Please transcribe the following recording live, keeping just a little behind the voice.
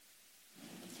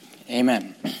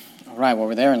Amen. All right, well,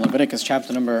 we're there in Leviticus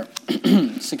chapter number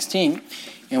 16,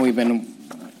 and we've been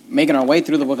making our way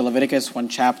through the book of Leviticus one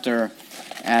chapter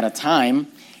at a time,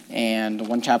 and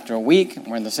one chapter a week.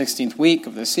 We're in the 16th week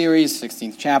of the series,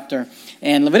 16th chapter.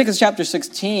 And Leviticus chapter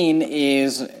 16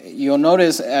 is, you'll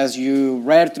notice as you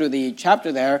read through the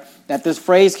chapter there, that this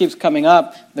phrase keeps coming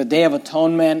up, the Day of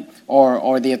Atonement,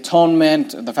 or the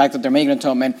atonement, the fact that they're making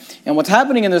atonement. And what's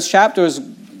happening in this chapter is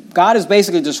God is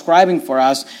basically describing for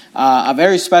us a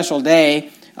very special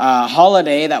day,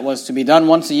 holiday that was to be done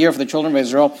once a year for the children of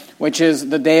Israel, which is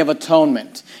the Day of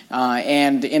Atonement.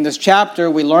 And in this chapter,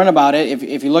 we learn about it.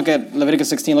 If you look at Leviticus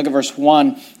 16, look at verse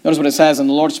 1. Notice what it says. And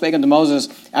the Lord spake unto Moses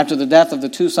after the death of the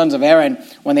two sons of Aaron,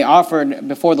 when they offered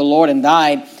before the Lord and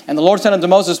died. And the Lord said unto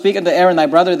Moses, Speak unto Aaron thy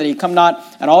brother, that he come not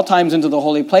at all times into the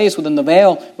holy place within the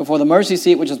veil before the mercy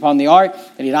seat which is upon the ark,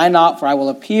 that he die not, for I will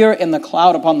appear in the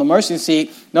cloud upon the mercy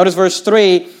seat. Notice verse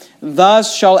 3.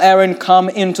 Thus shall Aaron come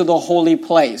into the holy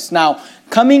place. Now,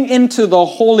 coming into the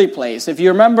holy place, if you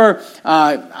remember,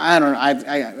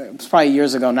 it's probably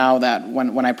years ago now that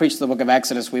when I preached the book of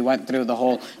Exodus, we went through the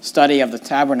whole study of the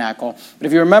tabernacle. But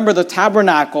if you remember the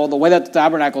tabernacle, the way that the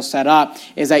tabernacle is set up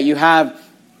is that you have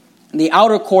the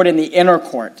outer court and the inner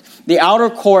court. The outer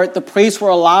court, the priests were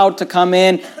allowed to come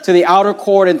in to the outer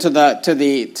court and to the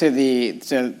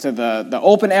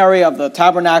open area of the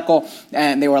tabernacle,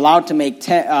 and they were allowed to make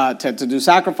to do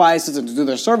sacrifices and to do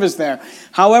their service there.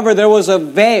 However, there was a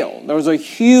veil. There was a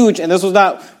huge, and this was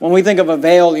not, when we think of a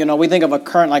veil, we think of a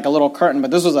curtain, like a little curtain,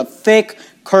 but this was a thick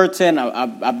curtain,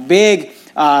 a big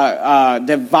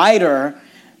divider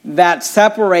that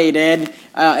separated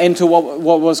into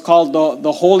what was called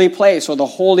the holy place, or the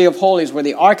Holy of Holies, where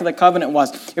the Ark of the Covenant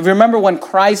was. If you remember when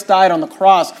Christ died on the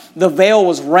cross, the veil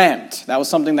was rent. That was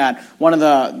something that, one of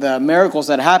the miracles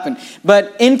that happened.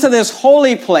 But into this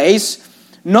holy place,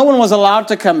 no one was allowed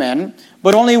to come in,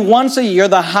 but only once a year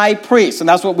the high priest. And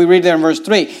that's what we read there in verse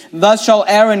 3. Thus shall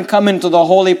Aaron come into the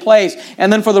holy place.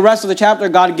 And then for the rest of the chapter,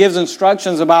 God gives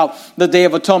instructions about the Day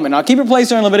of Atonement. Now keep your place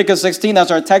there in Leviticus 16.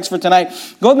 That's our text for tonight.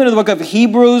 Go with me to the book of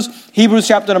Hebrews. Hebrews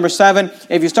chapter number 7.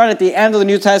 If you start at the end of the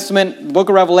New Testament, the book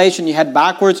of Revelation, you head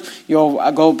backwards.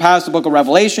 You'll go past the book of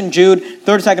Revelation, Jude,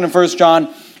 3rd, 2nd, and 1st John,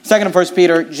 2nd and 1st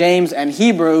Peter, James, and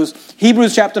Hebrews.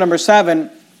 Hebrews chapter number 7.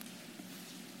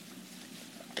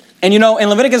 And in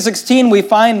Leviticus 16, we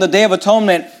find the Day of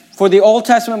Atonement for the Old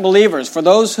Testament believers, for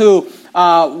those who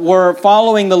were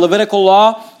following the Levitical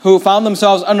law, who found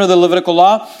themselves under the Levitical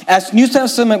law. As New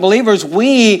Testament believers,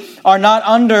 we are not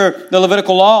under the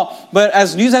Levitical law, but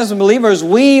as New Testament believers,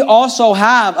 we also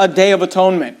have a Day of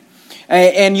Atonement.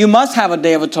 And you must have a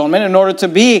Day of Atonement in order to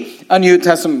be a New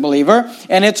Testament believer.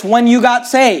 And it's when you got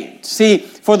saved. See,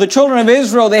 for the children of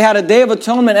Israel, they had a Day of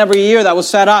Atonement every year that was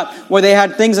set up where they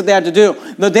had things that they had to do.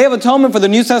 The Day of Atonement for the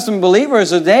New Testament believer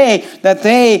is a day that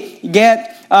they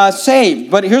get saved.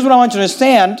 But here's what I want you to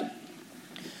understand.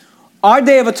 Our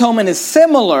Day of Atonement is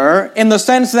similar in the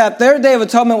sense that their Day of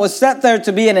Atonement was set there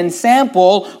to be an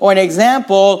example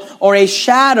or a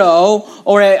shadow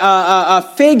or a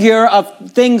figure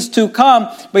of things to come.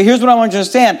 But here's what I want you to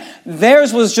understand.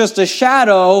 Theirs was just a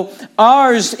shadow.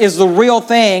 Ours is the real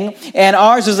thing, and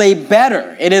ours is a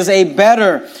better. It is a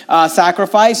better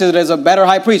sacrifice. It is a better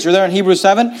high priest. You're there in Hebrews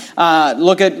 7.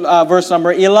 Look at verse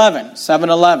number 11,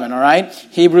 7:11, all right?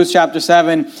 Hebrews chapter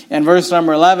 7 and verse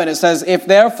number 11. It says, If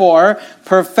therefore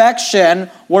perfection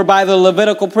were by the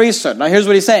Levitical priesthood. Now here's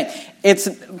what he's saying.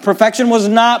 Perfection was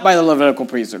not by the Levitical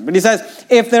priesthood. But he says,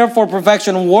 if therefore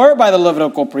perfection were by the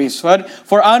Levitical priesthood,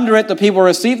 for under it the people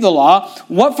received the law,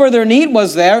 what further need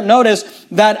was there, notice,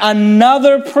 that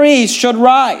another priest should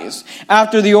rise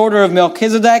after the order of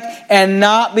Melchizedek and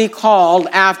not be called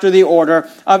after the order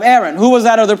of Aaron? Who was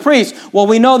that other priest? Well,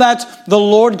 we know that's the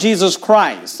Lord Jesus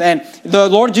Christ. And the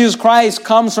Lord Jesus Christ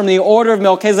comes from the order of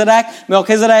Melchizedek.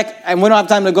 Melchizedek, and we don't have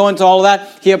time to go into all of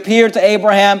that, he appeared to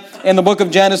Abraham in the book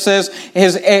of Genesis.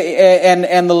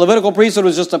 And the Levitical priesthood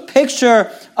was just a picture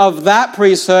of that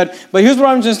priesthood. But here's what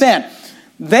I want you to understand.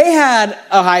 They had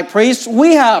a high priest.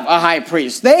 We have a high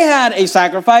priest. They had a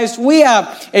sacrifice. We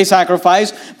have a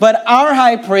sacrifice. But our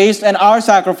high priest and our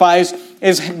sacrifice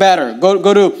is better.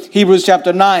 Go to Hebrews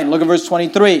chapter 9. Look at verse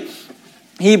 23.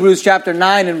 Hebrews chapter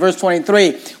 9 and verse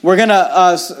 23. We're going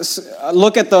to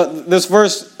look at this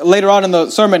verse later on in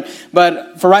the sermon,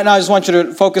 but for right now I just want you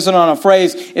to focus in on a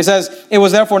phrase. It says, It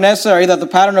was therefore necessary that the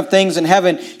pattern of things in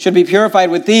heaven should be purified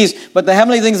with these, but the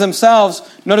heavenly things themselves,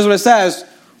 notice what it says,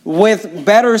 with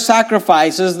better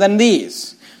sacrifices than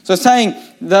these. So it's saying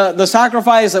the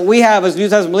sacrifice that we have as New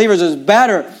Testament believers is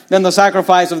better than the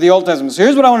sacrifice of the Old Testament. So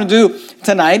here's what I want to do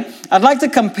tonight. I'd like to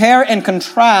compare and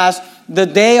contrast the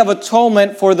Day of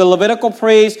Atonement for the Levitical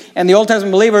priests and the Old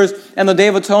Testament believers, and the Day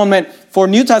of Atonement for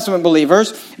New Testament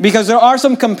believers, because there are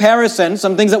some comparisons,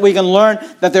 some things that we can learn,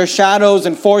 that there's shadows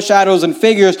and foreshadows and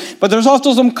figures, but there's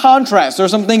also some contrasts.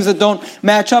 There's some things that don't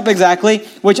match up exactly,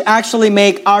 which actually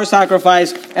make our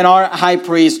sacrifice and our high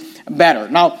priest better.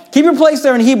 Now, keep your place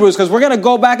there in Hebrews, because we're going to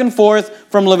go back and forth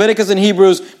from Leviticus and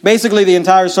Hebrews, basically the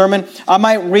entire sermon. I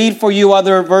might read for you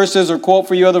other verses or quote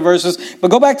for you other verses,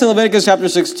 but go back to Leviticus chapter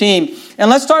 16, and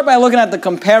let's start by looking at the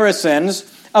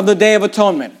comparisons of the Day of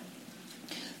Atonement.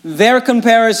 Their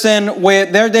comparison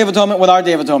with their Day of Atonement with our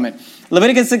Day of Atonement.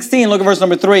 Leviticus 16, look at verse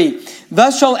number 3.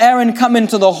 Thus shall Aaron come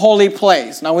into the holy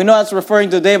place. Now we know that's referring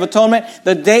to the Day of Atonement,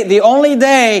 the only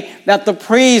day that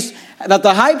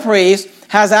the high priest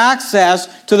has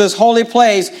access to this holy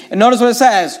place. And notice what it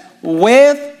says.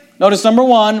 Notice number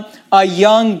 1, a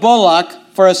young bullock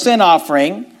for a sin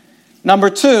offering.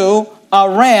 Number 2, a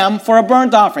ram for a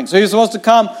burnt offering. So you're supposed to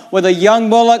come with a young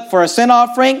bullock for a sin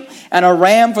offering and a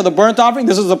ram for the burnt offering.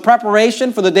 This is the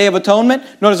preparation for the Day of Atonement.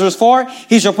 Notice verse 4.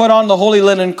 He shall put on the holy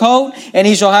linen coat, and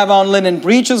he shall have on linen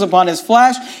breeches upon his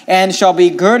flesh, and shall be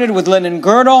girded with linen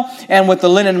girdle, and with the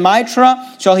linen mitra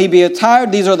shall he be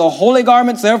attired. These are the holy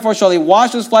garments. Therefore shall he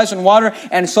wash his flesh in water,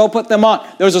 and so put them on.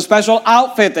 There was a special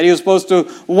outfit that he was supposed to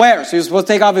wear. So he was supposed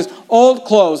to take off his old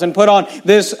clothes and put on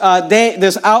this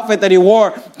outfit that he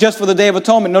wore just for the Day of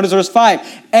Atonement. Notice verse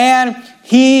 5. And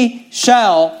he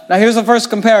shall, now here's the first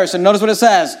comparison. Notice what it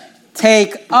says.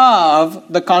 Take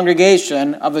of the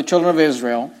congregation of the children of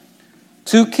Israel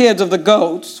 2 kids of the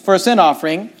goats for a sin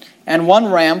offering and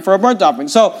 1 ram for a burnt offering.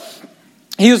 So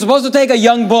he was supposed to take a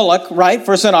young bullock, right,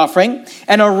 for a sin offering,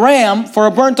 and a ram for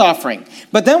a burnt offering.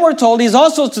 But then we're told he's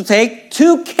also to take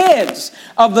 2 kids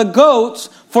of the goats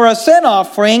for a sin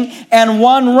offering and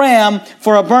 1 ram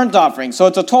for a burnt offering. So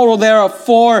it's a total there of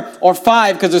 4 or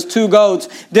 5, because there's 2 goats,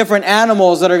 different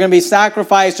animals that are going to be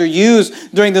sacrificed or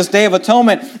used during this Day of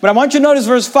Atonement. But I want you to notice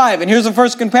verse 5, and here's the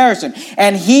first comparison.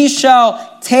 And he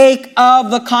shall take of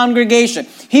the congregation.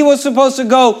 He was supposed to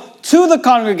go to the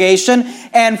congregation,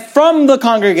 and from the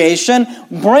congregation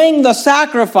bring the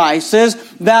sacrifices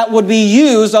that would be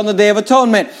used on the Day of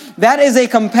Atonement. That is a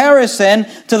comparison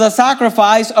to the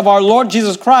sacrifice of our Lord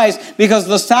Jesus Christ, because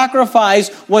the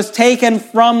sacrifice was taken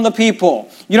from the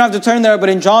people. You don't have to turn there, but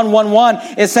in John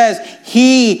 1:1 it says,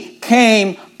 He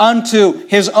came unto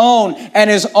His own, and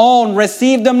His own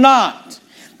received Him not.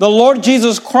 The Lord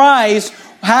Jesus Christ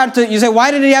had to, you say, why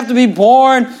did He have to be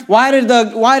born? Why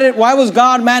was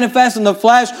God manifest in the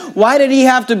flesh? Why did He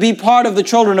have to be part of the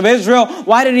children of Israel?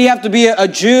 Why did He have to be a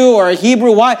Jew or a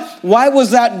Hebrew? Why was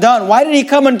that done? Why did He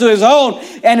come into His own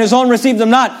and His own received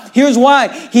Him not? Here's why.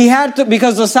 He had to,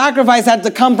 because the sacrifice had to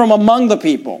come from among the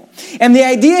people. And the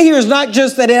idea here is not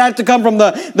just that it had to come from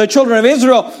the children of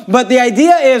Israel, but the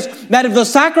idea is that if the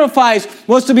sacrifice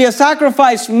was to be a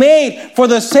sacrifice made for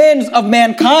the sins of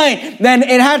mankind, then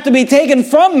it had to be taken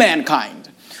from mankind,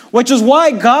 which is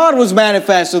why God was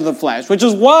manifest in the flesh, which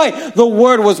is why the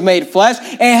Word was made flesh.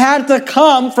 It had to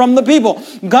come from the people.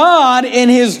 God, in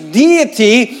His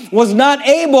deity, was not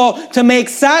able to make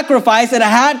sacrifice. It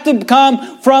had to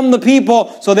come from the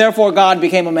people, so therefore God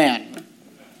became a man.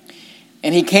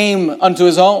 And He came unto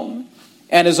His own,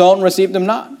 and His own received Him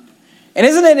not. And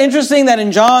isn't it interesting that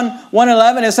in John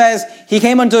 1:11 it says, He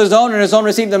came unto His own, and His own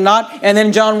received Him not. And then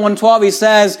in John 1:12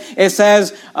 it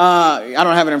says, I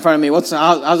don't have it in front of me.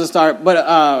 How's it start? But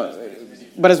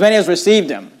as many as received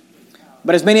Him.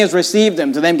 But as many as received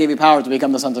Him, to them gave He power to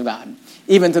become the sons of God,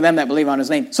 even to them that believe on His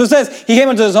name. So it says, He came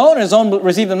unto His own, and His own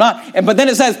received Him not. But then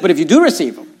it says, but if you do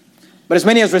receive Him, but as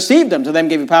many as received Him, to them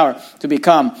gave He power to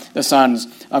become the sons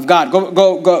of God.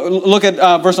 Go look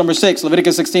at verse number 6,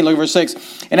 Leviticus 16, look at verse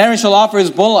 6. And Aaron shall offer his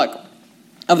bullock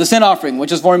of the sin offering,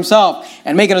 which is for himself,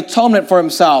 and make an atonement for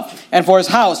himself and for his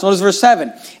house. Notice verse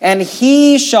 7. And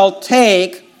he shall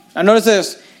take, now notice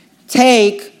this,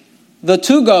 take the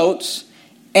 2 goats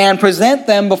and present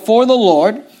them before the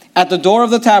Lord at the door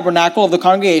of the tabernacle of the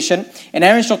congregation. And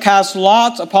Aaron shall cast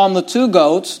lots upon the 2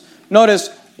 goats. Notice,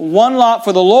 1 lot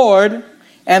for the Lord,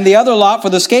 and the other lot for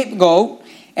the scapegoat.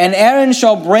 And Aaron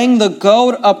shall bring the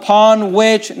goat upon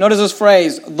which, notice this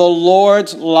phrase, the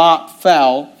Lord's lot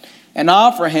fell, and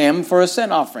offer him for a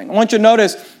sin offering. I want you to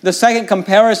notice the second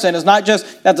comparison is not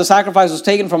just that the sacrifice was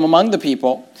taken from among the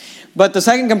people, but the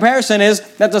second comparison is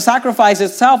that the sacrifice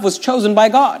itself was chosen by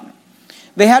God.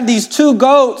 They had these 2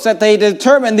 goats that they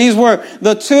determined. These were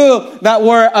the 2 that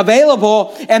were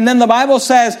available. And then the Bible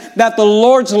says that the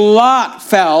Lord's lot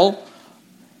fell.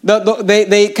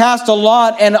 They cast a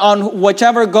lot, and on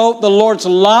whichever goat the Lord's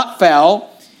lot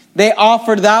fell, they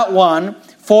offered that one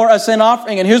for a sin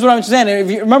offering. And here's what I'm saying. If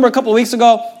you remember a couple of weeks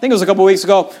ago, I think it was a couple of weeks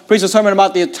ago, preached a sermon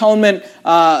about the atonement,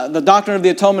 the doctrine of the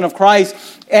atonement of Christ.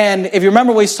 And if you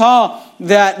remember, we saw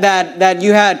that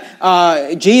you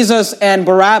had Jesus and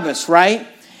Barabbas, right?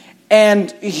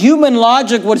 And human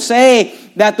logic would say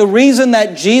that the reason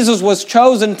that Jesus was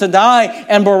chosen to die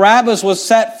and Barabbas was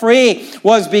set free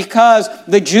was because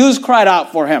the Jews cried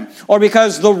out for him, or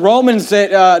because the Romans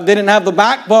didn't have the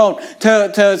backbone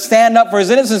to stand up for his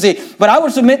innocency. But I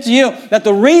would submit to you that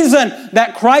the reason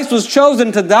that Christ was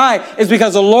chosen to die is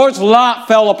because the Lord's lot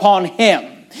fell upon him.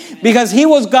 Because he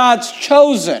was God's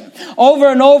chosen. Over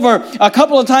and over, a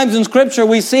couple of times in Scripture,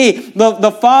 we see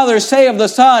the Father say of the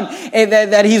Son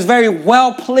that he's very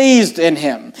well pleased in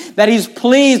him. That he's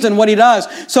pleased in what he does.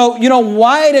 So,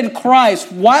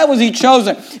 why was he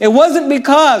chosen? It wasn't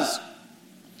because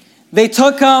they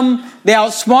took him, they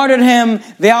outsmarted him,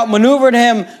 they outmaneuvered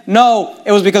him. No,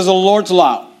 it was because the Lord's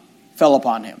lot fell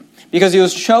upon him. Because he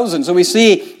was chosen. So we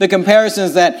see the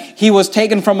comparisons that he was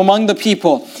taken from among the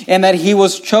people and that he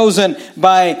was chosen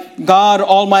by God,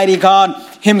 Almighty God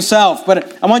himself.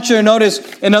 But I want you to notice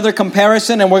another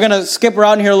comparison, and we're going to skip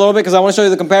around here a little bit because I want to show you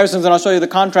the comparisons and I'll show you the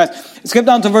contrast. Skip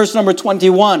down to verse number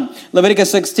 21. Leviticus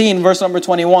 16, verse number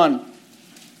 21.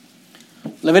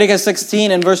 Leviticus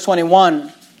 16 and verse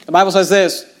 21. The Bible says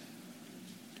this.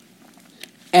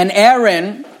 And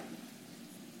Aaron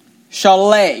shall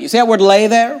lay. You see that word lay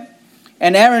there?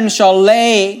 And Aaron shall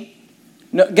lay,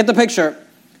 get the picture,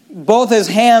 both his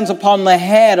hands upon the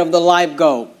head of the live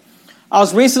goat. I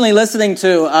was recently listening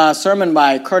to a sermon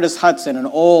by Curtis Hudson, an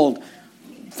old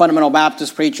fundamental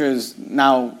Baptist preacher who's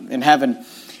now in heaven.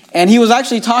 And he was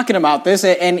actually talking about this,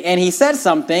 and he said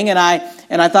something, and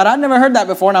I thought, I'd never heard that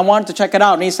before, and I wanted to check it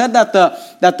out. And he said that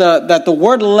the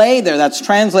word lay there, that's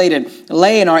translated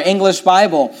lay in our English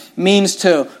Bible, means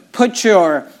to put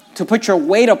your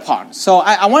weight upon. So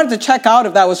I wanted to check out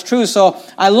if that was true. So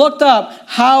I looked up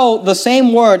how the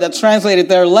same word that's translated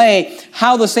there, lay,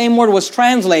 how the same word was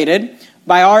translated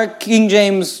by our King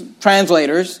James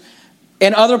translators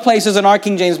in other places in our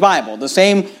King James Bible. The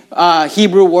same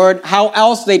Hebrew word, how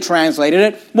else they translated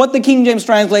it, what the King James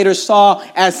translators saw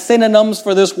as synonyms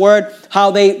for this word,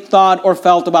 how they thought or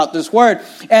felt about this word.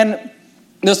 And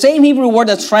the same Hebrew word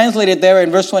that's translated there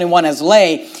in verse 21 as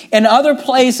lay, in other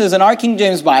places in our King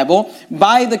James Bible,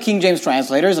 by the King James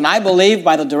translators, and I believe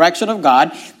by the direction of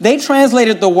God, they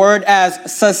translated the word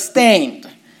as sustained,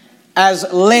 as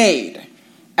laid,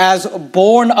 as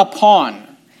borne upon,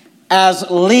 as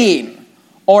lean,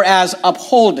 or as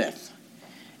upholdeth.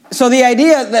 So the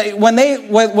idea that when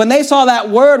they saw that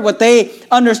word, what they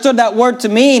understood that word to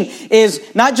mean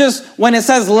is not just when it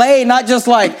says lay, not just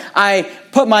like I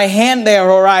put my hand there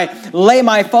or I lay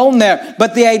my phone there,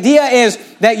 but the idea is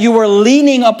that you were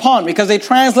leaning upon, because they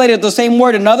translated the same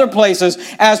word in other places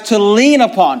as to lean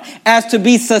upon, as to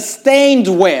be sustained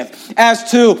with,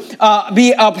 as to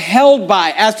be upheld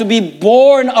by, as to be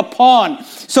borne upon.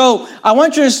 So I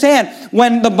want you to understand,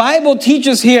 when the Bible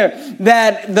teaches here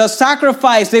that the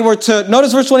sacrifice, they were to,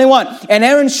 notice verse 21, and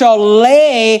Aaron shall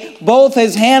lay both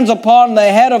his hands upon the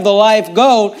head of the live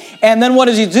goat, and then what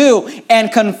does he do?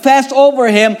 And confess over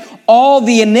him all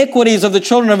the iniquities of the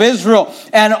children of Israel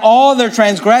and all their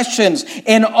transgressions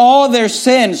and all their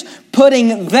sins,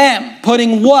 putting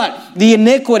what? The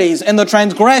iniquities and the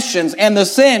transgressions and the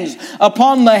sins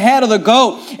upon the head of the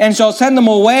goat, and shall send them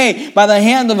away by the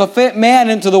hand of a fit man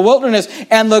into the wilderness.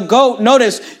 And the goat,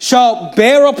 notice, shall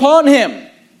bear upon him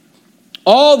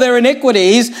all their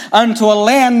iniquities unto a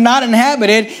land not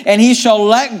inhabited, and he shall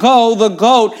let go the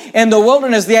goat in the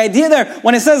wilderness. The idea there,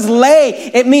 when it says lay,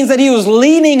 it means that he was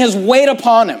leaning his weight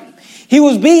upon him. He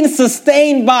was being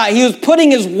sustained by, he was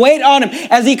putting his weight on him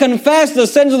as he confessed the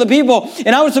sins of the people.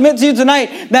 And I would submit to you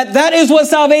tonight that is what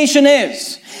salvation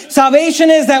is. Salvation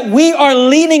is that we are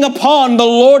leaning upon the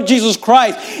Lord Jesus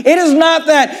Christ. It is not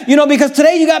that, because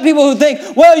today you got people who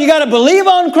think, well, you got to believe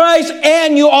on Christ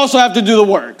and you also have to do the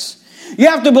works. You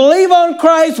have to believe on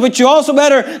Christ, but you also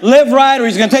better live right, or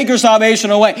he's going to take your salvation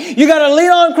away. You got to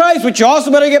lean on Christ, but you also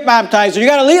better get baptized. Or you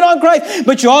got to lean on Christ,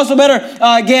 but you also better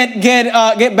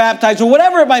get baptized, or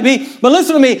whatever it might be. But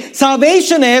listen to me,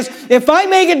 salvation is, if I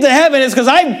make it to heaven, it's because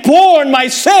I borne my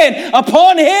sin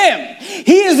upon him.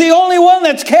 He is the only one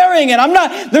that's carrying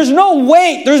it. There's no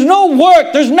weight, there's no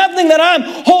work, there's nothing that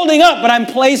I'm holding up, but I'm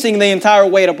placing the entire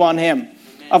weight upon him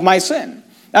of my sin.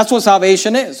 That's what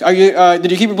salvation is. Did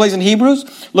you keep your place in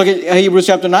Hebrews? Look at Hebrews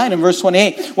chapter 9 and verse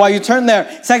 28. While you turn there,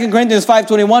 2 Corinthians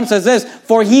 5:21 says this,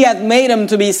 for he hath made him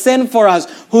to be sin for us,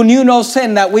 who knew no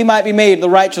sin, that we might be made the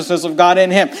righteousness of God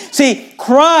in him. See,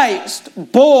 Christ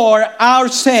bore our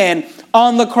sin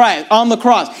on the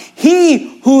cross.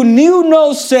 He who knew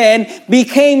no sin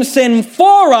became sin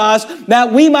for us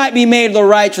that we might be made the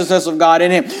righteousness of God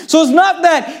in him. So it's not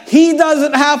that he does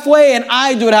it halfway and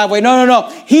I do it halfway. No.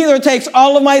 He either takes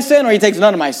all of my sin or he takes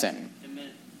none of my sin. Amen.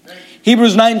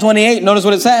 Hebrews 9:28, notice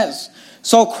what it says.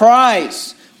 So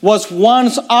Christ was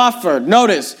once offered,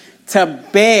 notice, to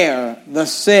bear the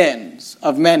sins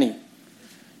of many.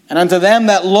 And unto them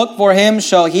that look for him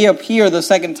shall he appear the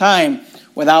second time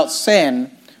without sin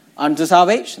unto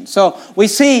salvation. So we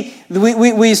see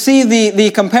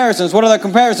the comparisons. What are the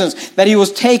comparisons? That he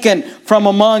was taken from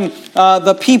among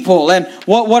the people. And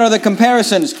what are the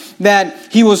comparisons?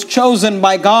 That he was chosen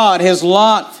by God. His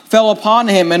lot fell upon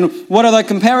him. And what are the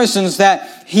comparisons?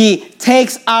 That he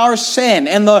takes our sin.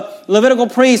 And the Levitical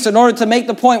priest, in order to make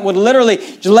the point, would literally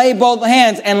lay both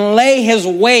hands and lay his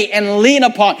weight and lean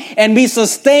upon and be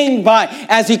sustained by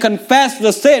as he confessed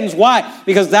the sins. Why?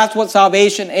 Because that's what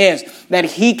salvation is. That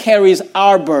he carries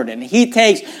our burden. He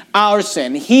takes our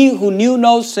sin. He who knew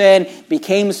no sin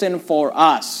became sin for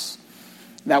us,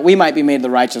 that we might be made the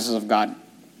righteousness of God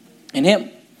in him.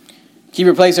 Keep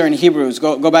your place there in Hebrews.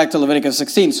 Go back to Leviticus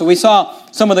 16. So we saw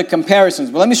some of the comparisons,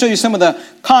 but let me show you some of the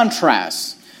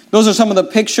contrasts. Those are some of the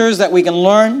pictures that we can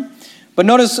learn. But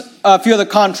notice a few of the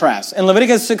contrasts. In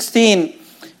Leviticus 16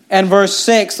 and verse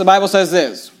 6, the Bible says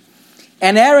this.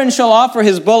 And Aaron shall offer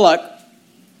his bullock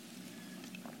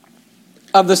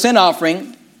of the sin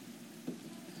offering,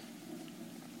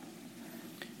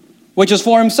 which is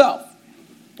for himself.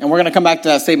 And we're going to come back to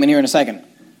that statement here in a second.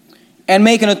 And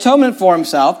make an atonement for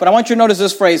himself. But I want you to notice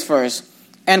this phrase first.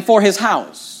 And for his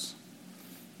house.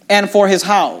 And for his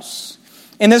house.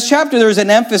 In this chapter, there's an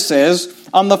emphasis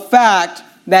on the fact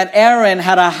that Aaron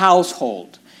had a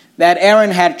household. That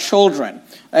Aaron had children.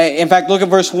 In fact, look at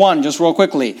verse 1 just real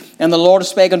quickly. And the Lord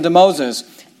spake unto Moses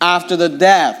after the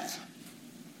death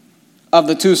of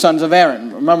the two sons of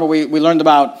Aaron. Remember, we learned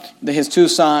about his two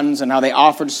sons and how they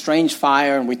offered strange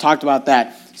fire. And we talked about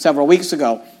that several weeks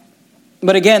ago.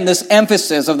 But again, this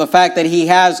emphasis of the fact that he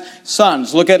has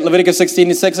sons. Look at Leviticus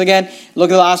 16:6 again.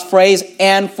 Look at the last phrase,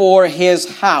 and for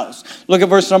his house. Look at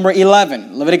verse number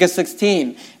 11. Leviticus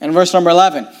 16 and verse number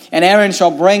 11. And Aaron shall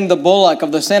bring the bullock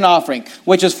of the sin offering,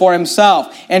 which is for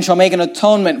himself, and shall make an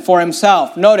atonement for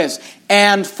himself. Notice,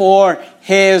 and for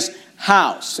his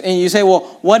house. And you say,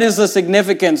 well, what is the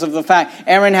significance of the fact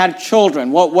Aaron had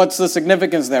children? What's the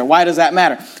significance there? Why does that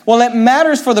matter? Well, it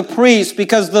matters for the priest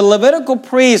because the Levitical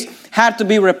priest had to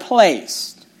be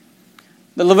replaced.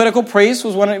 The Levitical priest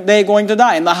was one day going to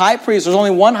die. And the high priest, there's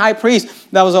only one high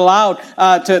priest that was allowed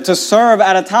to serve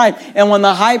at a time. And when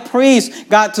the high priest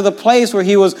got to the place where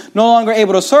he was no longer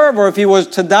able to serve, or if he was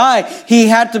to die, he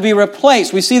had to be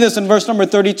replaced. We see this in verse number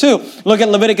 32. Look at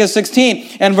Leviticus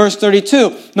 16 and verse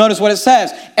 32. Notice what it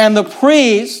says. And the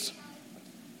priest,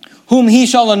 whom he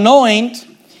shall anoint,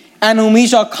 and whom he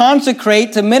shall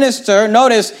consecrate to minister,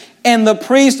 notice, in the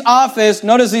priest's office,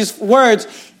 notice these words,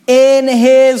 in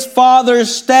his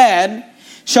father's stead,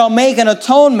 shall make an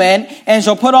atonement and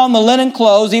shall put on the linen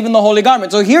clothes, even the holy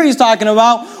garment. So here he's talking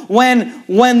about when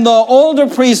the older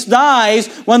priest dies,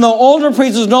 when the older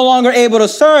priest is no longer able to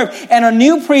serve, and a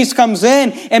new priest comes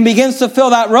in and begins to fill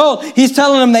that role. He's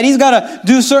telling him that he's got to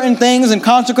do certain things and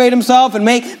consecrate himself and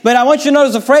make. But I want you to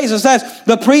notice the phrase. It says,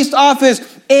 the priest's office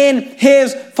in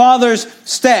his father's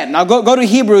stead. Now go to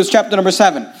Hebrews chapter number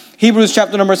 7. Hebrews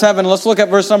chapter number 7. Let's look at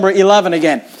verse number 11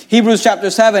 again. Hebrews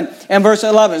chapter 7 and verse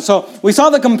 11. So we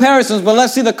saw the comparisons, but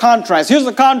let's see the contrast. Here's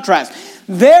the contrast.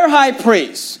 Their high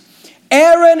priest,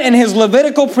 Aaron and his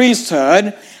Levitical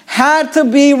priesthood, had to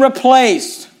be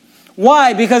replaced.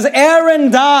 Why? Because Aaron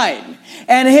died.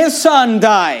 And his son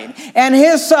died. And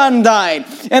his son died.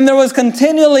 And there was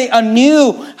continually a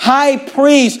new high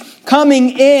priest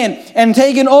coming in and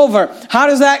taking over. How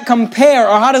does that compare,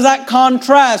 or how does that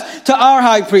contrast to our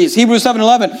high priest? Hebrews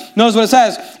 7:11. Notice what it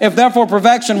says. If therefore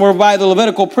perfection were by the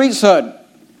Levitical priesthood,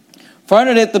 for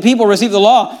under it the people received the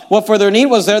law, what further need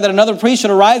was there that another priest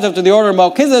should arise after the order of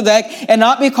Melchizedek and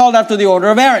not be called after the order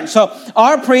of Aaron? So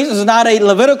our priest is not a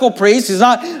Levitical priest. He's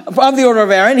not of the order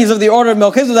of Aaron. He's of the order of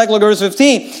Melchizedek. Look at verse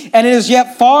 15. And it is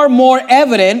yet far more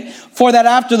evident, for that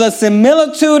after the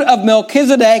similitude of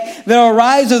Melchizedek there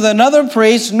arises another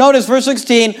priest, notice verse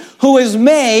 16, who is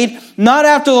made not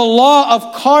after the law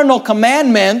of carnal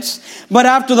commandments, but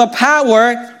after the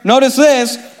power, notice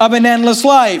this, of an endless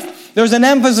life. There's an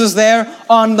emphasis there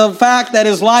on the fact that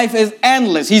his life is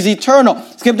endless. He's eternal.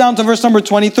 Skip down to verse number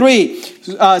 23.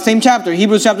 Same chapter,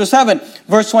 Hebrews chapter 7,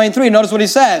 verse 23. Notice what he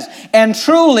says. And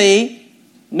truly,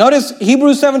 notice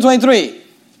Hebrews 7:23.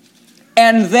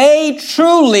 And they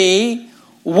truly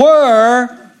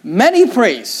were many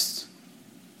priests.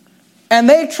 And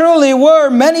they truly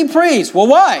were many priests. Well,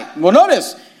 why? Well,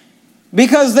 notice.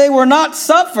 Because they were not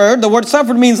suffered. The word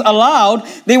suffered means allowed.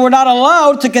 They were not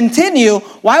allowed to continue.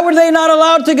 Why were they not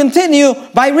allowed to continue?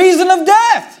 By reason of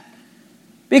death.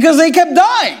 Because they kept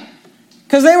dying.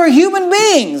 Because they were human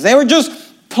beings. They were just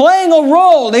playing a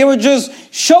role. They were just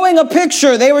showing a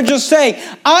picture. They were just saying,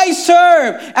 I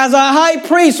serve as a high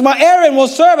priest. My Aaron will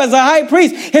serve as a high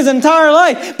priest his entire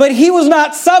life. But he was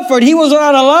not suffered. He was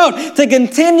not allowed to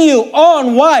continue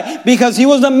on. Why? Because he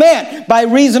was a man by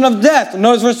reason of death.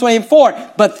 Notice verse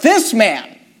 24. But this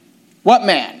man, what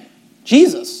man?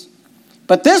 Jesus.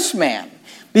 But this man,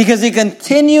 because he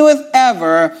continueth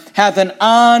ever, hath an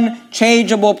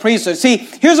unchangeable priesthood. See,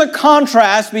 here's a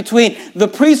contrast between the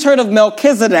priesthood of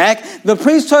Melchizedek, the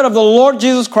priesthood of the Lord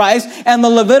Jesus Christ, and the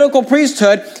Levitical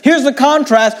priesthood. Here's the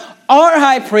contrast. Our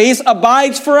high priest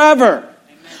abides forever.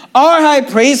 Our high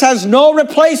priest has no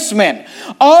replacement.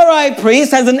 Our high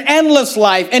priest has an endless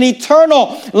life, an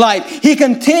eternal life. He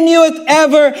continueth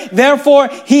ever, therefore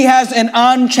he has an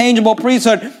unchangeable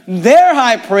priesthood. Their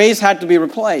high priest had to be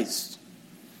replaced.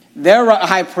 Their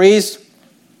high priest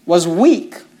was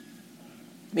weak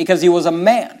because he was a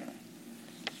man.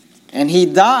 And he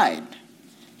died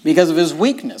because of his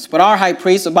weakness. But our high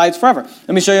priest abides forever. Let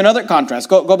me show you another contrast.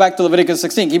 Go back to Leviticus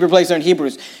 16. Keep your place there in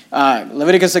Hebrews.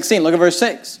 Leviticus 16, look at verse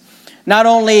 6. Not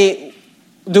only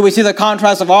do we see the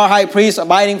contrast of our high priest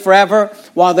abiding forever,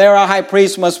 while their high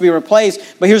priest must be replaced,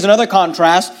 but here's another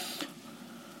contrast.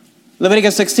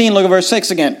 Leviticus 16, look at verse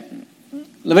 6 again.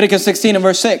 Leviticus 16 and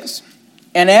verse 6.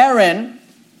 And Aaron,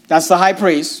 that's the high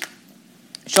priest,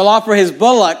 shall offer his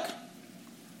bullock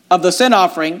of the sin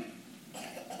offering.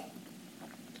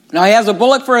 Now he has a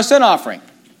bullock for a sin offering.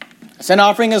 A sin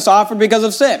offering is offered because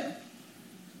of sin.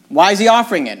 Why is he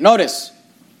offering it? Notice.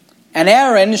 And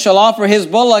Aaron shall offer his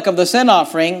bullock of the sin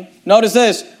offering, notice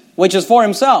this, which is for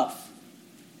himself.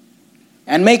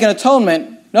 And make an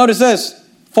atonement, notice this,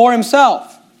 for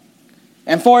himself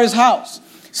and for his house.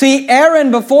 See,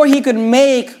 Aaron, before he could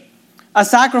make a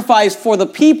sacrifice for the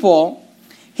people,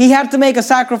 he had to make a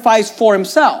sacrifice for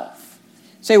himself.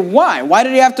 Say, why? Why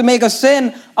did he have to make a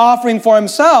sin offering for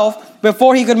himself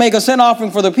before he could make a sin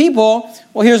offering for the people?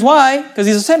 Well, here's why. Because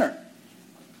he's a sinner.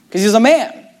 Because he's a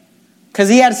man. Because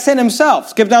he had sin himself.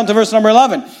 Skip down to verse number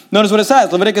 11. Notice what it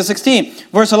says. Leviticus 16,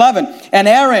 verse 11. And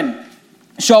Aaron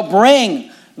shall bring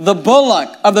the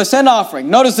bullock of the sin offering.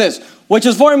 Notice this. Which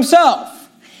is for himself.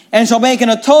 And shall make an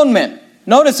atonement.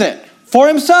 Notice it. For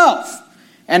himself.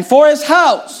 And for his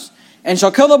house, and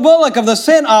shall kill the bullock of the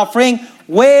sin offering,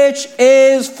 which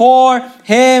is for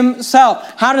himself.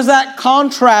 How does that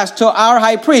contrast to our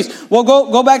high priest? Well,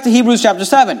 go back to Hebrews chapter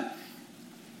 7.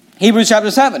 Hebrews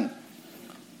chapter 7.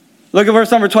 Look at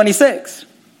verse number 26.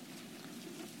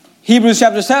 Hebrews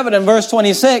chapter 7 and verse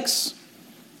 26.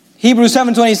 Hebrews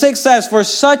 7:26 says, For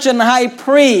such an high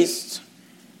priest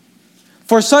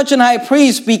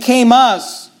became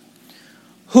us,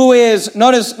 who is,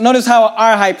 notice how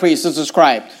our high priest is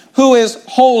described, who is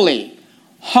holy,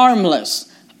 harmless,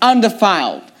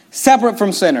 undefiled, separate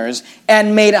from sinners,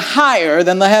 and made higher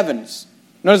than the heavens.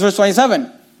 Notice verse 27.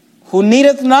 Who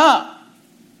needeth not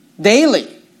daily,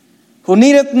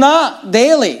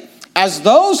 as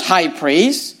those high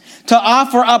priests, to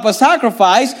offer up a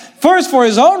sacrifice, first for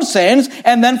his own sins,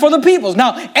 and then for the people's.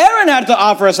 Now, Aaron had to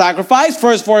offer a sacrifice,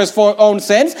 first for his own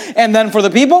sins, and then for the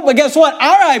people. But guess what? Our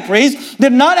high priest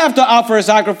did not have to offer a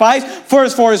sacrifice,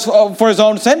 first for his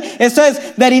own sin. It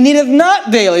says that he needed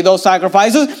not daily those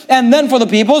sacrifices, and then for the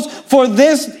people's. For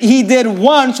this he did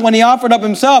once when he offered up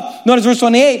himself. Notice verse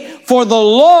 28. For the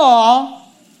law,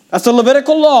 that's the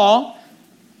Levitical law,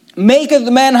 maketh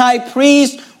men high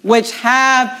priests which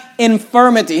have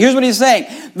infirmity. Here's what he's saying.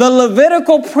 The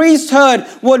Levitical priesthood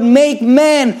would make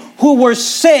men who were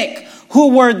sick,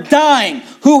 who were dying,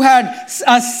 who had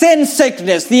a sin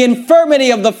sickness. The infirmity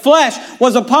of the flesh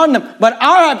was upon them.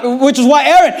 Which is why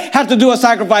Aaron had to do a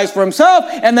sacrifice for himself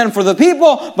and then for the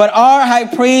people. But our high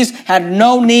priest had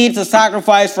no need to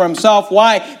sacrifice for himself.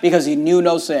 Why? Because he knew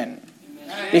no sin.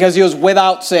 Because he was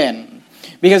without sin.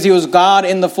 Because he was God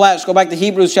in the flesh. Go back to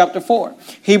Hebrews chapter 4.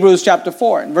 Hebrews chapter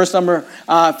 4, and verse number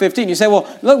 15. You say, well,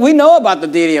 look, we know about the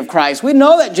deity of Christ. We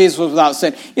know that Jesus was without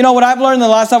sin. You know, what I've learned in the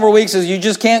last several weeks is you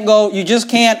just can't go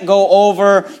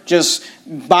over just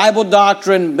Bible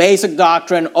doctrine, basic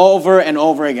doctrine over and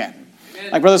over again.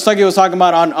 Like Brother Stuggy was talking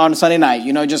about on Sunday night.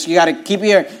 You know, you got to keep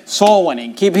hearing soul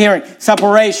winning, keep hearing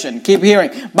separation, keep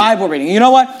hearing Bible reading. You know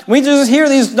what? We just hear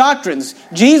these doctrines.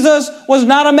 Jesus was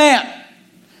not a man.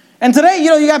 And today,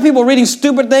 you got people reading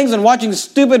stupid things and watching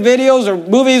stupid videos or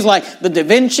movies like the Da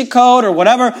Vinci Code or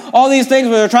whatever. All these things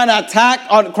where they're trying to attack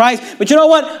on Christ. But you know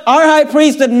what? Our high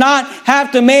priest did not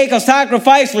have to make a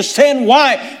sacrifice for sin.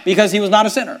 Why? Because he was not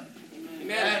a sinner.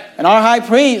 Amen. And our high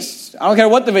priest, I don't care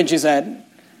what Da Vinci said,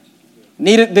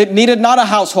 needed not a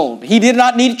household. He did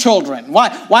not need children.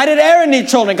 Why? Why did Aaron need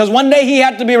children? Because one day he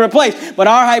had to be replaced. But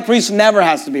our high priest never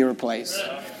has to be replaced.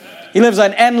 He lives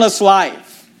an endless life.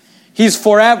 He's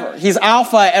forever. He's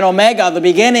Alpha and Omega, the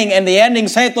beginning and the ending,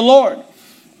 saith the Lord,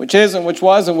 which is and which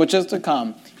was and which is to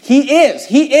come. He is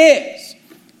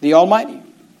the Almighty.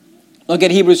 Look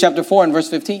at Hebrews chapter 4 and verse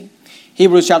 15.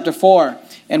 Hebrews chapter 4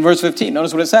 and verse 15.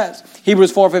 Notice what it says.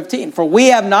 Hebrews 4:15. For we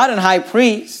have not an high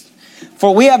priest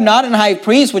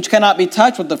which cannot be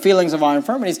touched with the feelings of our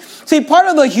infirmities. See, part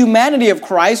of the humanity of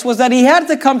Christ was that he had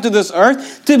to come to this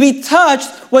earth to be touched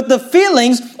with the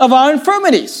feelings of our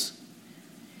infirmities.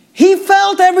 He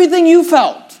felt everything you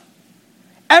felt.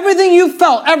 Everything you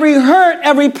felt, every hurt,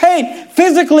 every pain,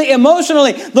 physically,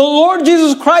 emotionally. The Lord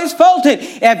Jesus Christ felt it.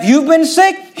 Have you been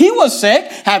sick? He was sick.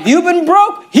 Have you been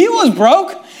broke? He was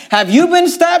broke. Have you been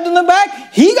stabbed in the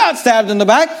back? He got stabbed in the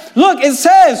back. Look, it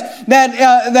says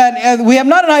that we have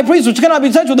not an high priest which cannot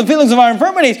be touched with the feelings of our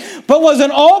infirmities, but was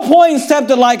in all points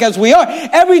tempted like as we are.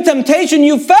 Every temptation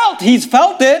you felt, he's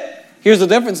felt it. Here's the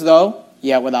difference though,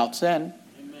 yet without sin.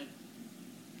 Amen.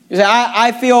 You say,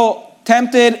 I feel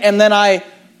tempted and then I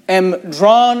am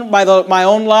drawn by my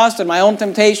own lust and my own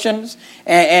temptations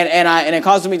and it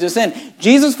causes me to sin.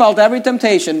 Jesus felt every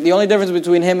temptation. The only difference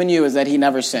between him and you is that he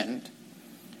never sinned.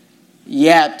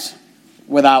 Yet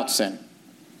without sin.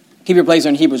 Keep your place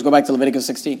in Hebrews. Go back to Leviticus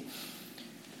 16.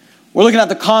 We're looking at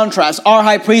the contrast. Our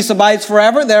high priest abides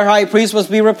forever. Their high priest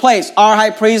must be replaced. Our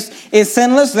high priest is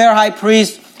sinless. Their high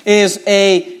priest is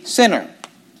a sinner.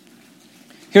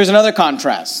 Here's another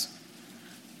contrast.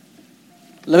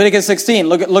 Leviticus 16.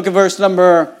 Look at verse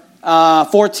number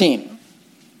 14.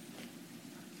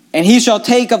 And he shall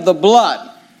take of the blood.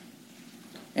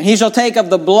 And he shall take of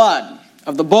the blood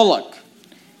of the bullock.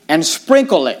 And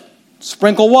sprinkle it.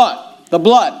 Sprinkle what? The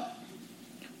blood.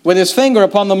 With his finger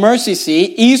upon the mercy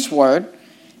seat, eastward.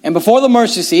 And before the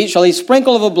mercy seat shall he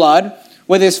sprinkle of the blood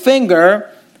with his finger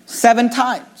 7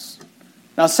 times.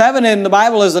 Now 7 in the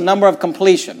Bible is the number of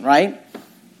completion, right?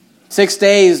 6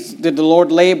 days did the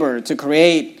Lord labor to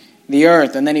create the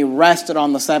earth. And then he rested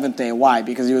on the 7th day. Why?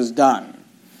 Because he was done.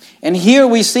 And here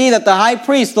we see that the high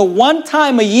priest, the one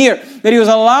time a year that he was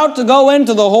allowed to go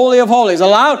into the Holy of Holies,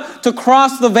 allowed to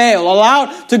cross the veil,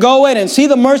 allowed to go in and see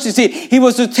the mercy seat, he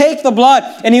was to take the blood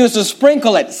and he was to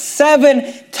sprinkle it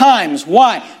 7 times.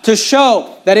 Why? To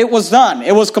show that it was done.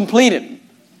 It was completed.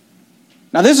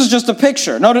 Now this is just a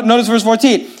picture. Notice verse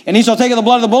 14. And he shall take of the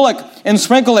blood of the bullock and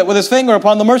sprinkle it with his finger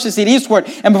upon the mercy seat eastward.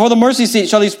 And before the mercy seat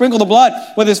shall he sprinkle the blood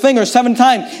with his finger 7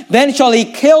 times. Then shall he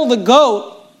kill the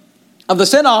goat of the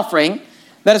sin offering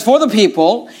that is for the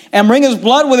people, and bring his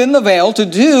blood within the veil to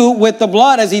do with the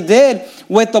blood as he did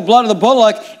with the blood of the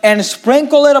bullock, and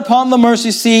sprinkle it upon the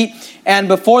mercy seat and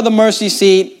before the mercy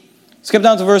seat. Skip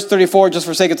down to verse 34 just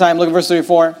for sake of time. Look at verse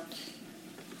 34.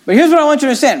 But here's what I want you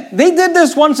to understand. They did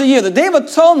this once a year. The Day of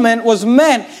Atonement was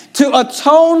meant to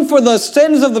atone for the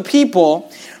sins of the people.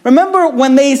 Remember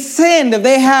when they sinned, if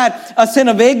they had a sin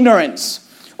of ignorance,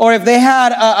 or if they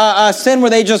had a sin where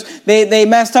they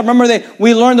messed up. Remember,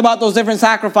 we learned about those different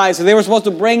sacrifices. They were supposed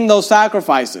to bring those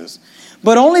sacrifices.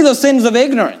 But only the sins of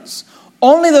ignorance.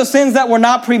 Only the sins that were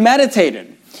not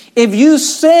premeditated. If you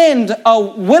sinned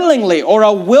willingly or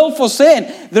a willful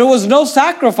sin, there was no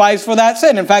sacrifice for that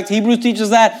sin. In fact, Hebrews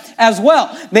teaches that as well.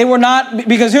 They were not,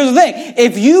 because here's the thing.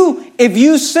 If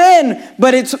you sin,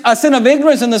 but it's a sin of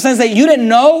ignorance in the sense that you didn't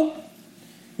know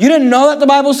that the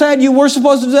Bible said you were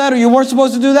supposed to do that or you weren't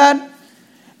supposed to do that?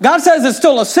 God says it's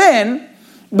still a sin,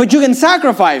 but you can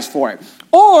sacrifice for it.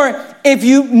 Or if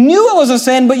you knew it was a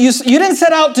sin, but you didn't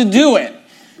set out to do it.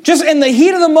 Just in the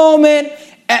heat of the moment,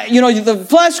 the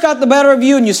flesh got the better of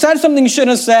you and you said something you shouldn't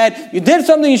have said. You did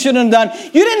something you shouldn't have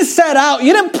done. You didn't set out.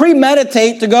 You didn't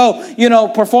premeditate to go,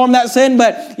 perform that sin,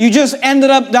 but you just ended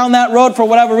up down that road for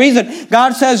whatever reason.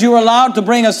 God says you were allowed to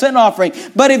bring a sin offering.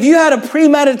 But if you had a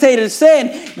premeditated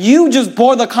sin, you just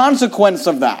bore the consequence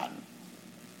of that.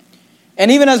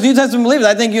 And even as New Testament believers,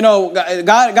 I think,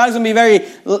 God is going to be very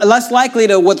less likely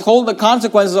to withhold the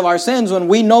consequences of our sins when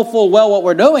we know full well what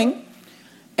we're doing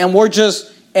and we're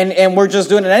just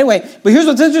doing it anyway. But here's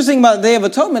what's interesting about the Day of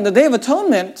Atonement. The Day of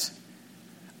Atonement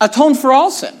atoned for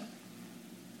all sin.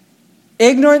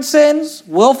 Ignorant sins,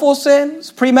 willful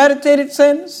sins, premeditated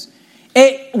sins.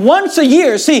 Once a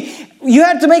year. See, You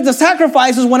had to make the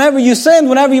sacrifices whenever you sinned,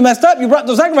 whenever you messed up, you brought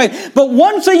the sacrifice. But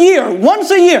once a year,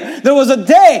 there was a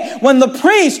day when the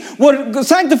priest would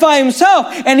sanctify himself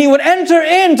and he would enter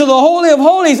into the Holy of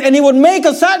Holies and he would make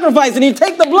a sacrifice and he'd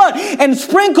take the blood and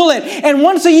sprinkle it. And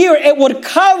once a year it would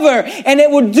cover and it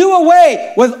would do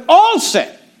away with all sin.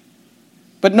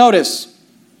 But notice,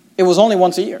 it was only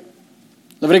once a year.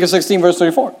 Leviticus 16 verse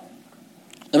 34.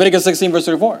 Leviticus 16 verse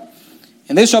 34.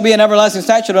 And this shall be an everlasting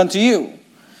statute unto you,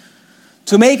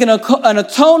 to make an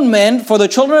atonement for the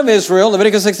children of Israel,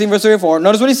 Leviticus 16 verse 34.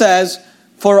 Notice what he says,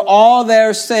 for all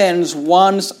their sins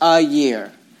once a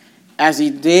year, as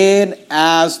he did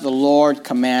as the Lord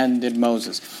commanded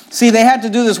Moses. See, they had to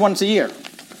do this once a year.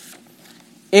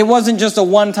 It wasn't just a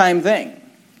one-time thing.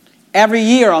 Every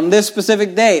year on this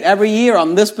specific date, every year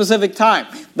on this specific time,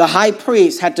 the high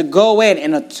priest had to go in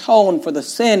and atone for the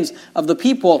sins of the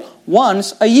people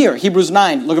once a year. Hebrews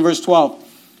 9, look at verse 12.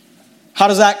 How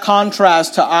does that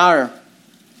contrast to our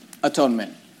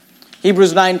atonement?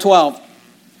 Hebrews 9:12.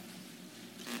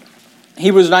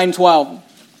 Hebrews 9:12.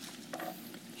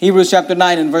 Hebrews chapter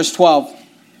 9 and verse 12.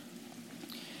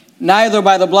 Neither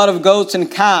by the blood of goats and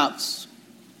calves,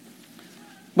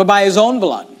 but by his own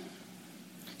blood.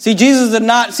 Jesus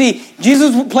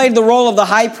played the role of the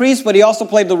high priest, but he also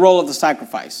played the role of the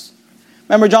sacrifice.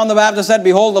 Remember John the Baptist said,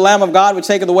 behold the Lamb of God which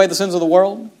taketh away the sins of the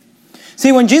world?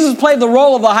 See, when Jesus played the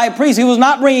role of the high priest, he was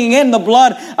not bringing in the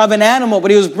blood of an animal, but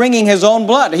he was bringing his own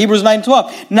blood. Hebrews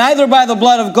 9:12. Neither by the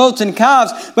blood of goats and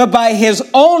calves, but by his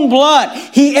own blood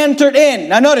he entered in.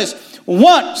 Now notice,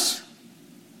 once,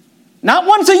 not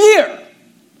once a year,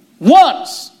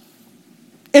 once,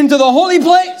 into the holy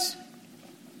place,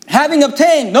 having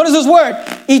obtained, notice this word,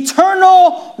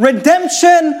 eternal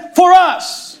redemption for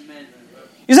us.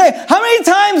 You say, how many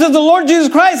times does the Lord Jesus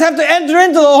Christ have to enter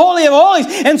into the Holy of Holies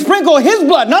and sprinkle his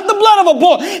blood, not the blood of a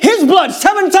bull, his blood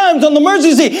 7 times on the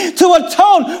mercy seat to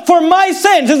atone for my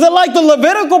sins? Is it like the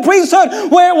Levitical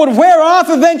priesthood where it would wear off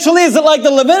eventually? Is it like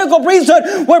the Levitical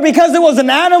priesthood where because it was an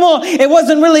animal, it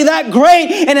wasn't really that great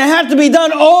and it had to be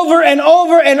done over and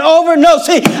over and over? No,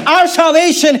 see, our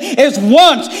salvation is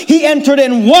once. He entered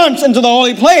in once into the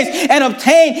holy place and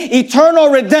obtained eternal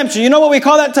redemption. You know what we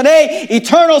call that today?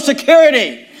 Eternal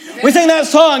security. We sing that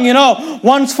song,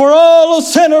 once for all, O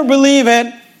sinner, believe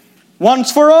it.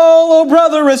 Once for all, O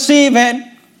brother, receive it.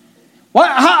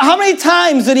 How many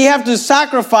times did he have to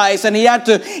sacrifice and he had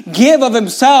to give of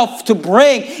himself to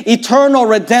bring eternal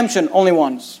redemption? Only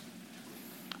once.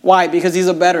 Why? Because he's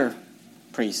a better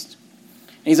priest.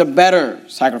 He's a better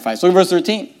sacrifice. Look at verse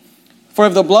 13. For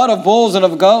if the blood of bulls and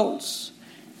of goats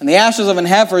and the ashes of an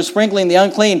heifer sprinkling the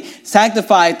unclean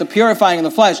sanctified the purifying of the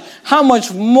flesh, how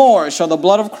much more shall the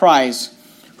blood of Christ,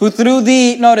 who through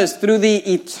the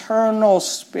eternal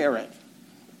Spirit,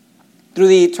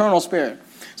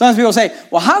 Sometimes people say,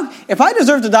 well, if I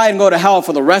deserve to die and go to hell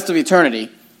for the rest of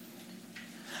eternity,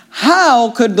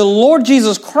 how could the Lord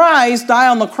Jesus Christ die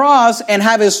on the cross and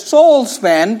have his soul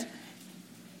spend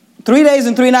 3 days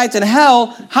and 3 nights in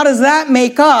hell? How does that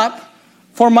make up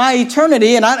for my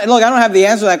eternity? And I don't have the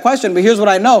answer to that question, but here's what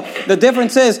I know. The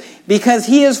difference is because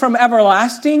he is from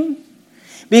everlasting,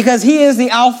 because he is the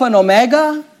Alpha and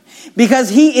Omega, because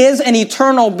he is an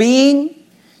eternal being.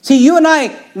 See, you and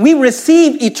I, we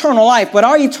receive eternal life, but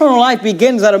our eternal life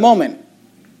begins at a moment.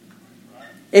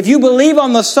 If you believe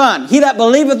on the Son, he that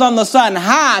believeth on the Son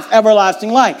hath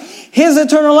everlasting life. His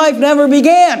eternal life never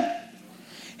began.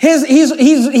 He's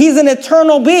an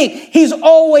eternal being. He's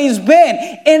always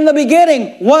been. In the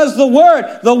beginning was the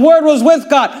Word. The Word was with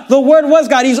God. The Word was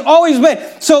God. He's always been.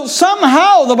 So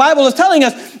somehow the Bible is telling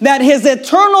us that his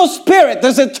eternal spirit,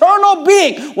 this eternal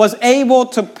being, was able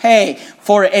to pay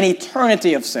for an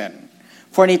eternity of sin,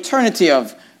 for an eternity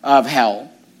of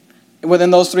hell.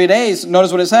 Within those 3 days,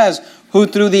 notice what it says, who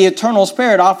through the eternal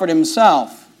Spirit offered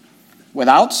himself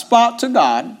without spot to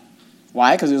God.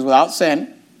 Why? Because he was without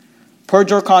sin. Purge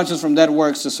your conscience from dead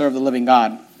works to serve the living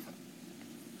God.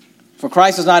 For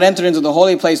Christ has not entered into the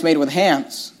holy place made with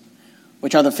hands,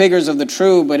 which are the figures of the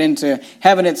true, but into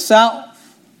heaven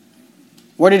itself.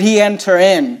 Where did he enter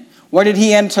in? Where did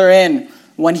he enter in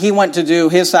when he went to do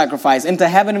his sacrifice? Into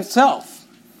heaven itself.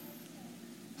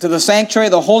 To the sanctuary,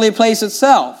 the holy place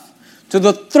itself. To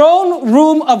the throne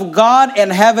room of God in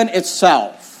heaven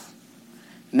itself.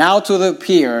 Now to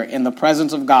appear in the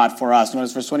presence of God for us.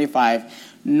 Notice verse 25.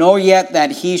 Nor yet that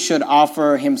he should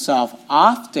offer himself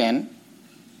often,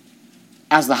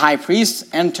 as the high priest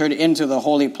entered into the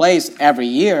holy place every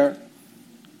year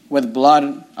with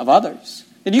blood of others.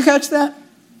 Did you catch that?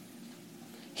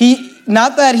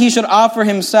 Not that he should offer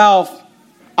himself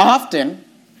often.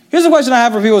 Here's a question I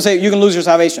have for people who say, you can lose your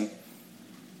salvation.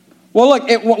 Well, look,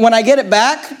 when I get it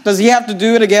back, does he have to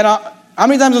do it again? How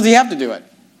many times does he have to do it?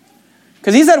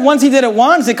 Because he said once he did it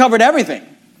once, it covered everything.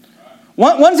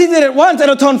 Once he did it once, it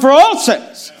atoned for all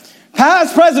sins.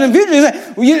 Past, present, and future. He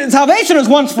said, salvation is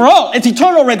once for all. It's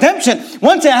eternal redemption.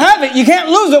 Once you have it, you can't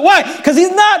lose it. Why? Because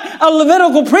he's not a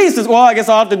Levitical priest. Well, I guess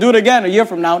I'll have to do it again a year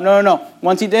from now. No.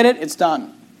 Once he did it, it's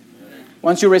done.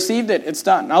 Once you received it, it's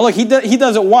done. Now look, he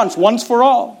does it once for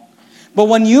all. But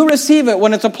when you receive it,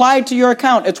 when it's applied to your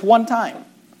account, it's one time.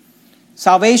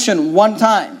 Salvation, one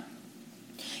time.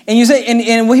 And you say, and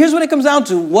here's what it comes down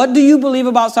to. What do you believe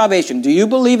about salvation? Do you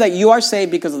believe that you are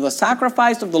saved because of the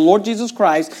sacrifice of the Lord Jesus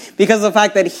Christ, because of the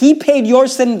fact that he paid your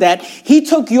sin debt, he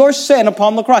took your sin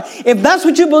upon the cross? If that's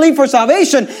what you believe for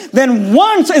salvation, then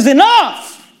once is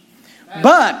enough.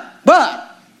 But,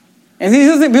 and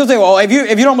people say, well, if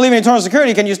you don't believe in eternal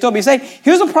security, can you still be saved?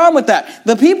 Here's the problem with that.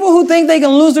 The people who think they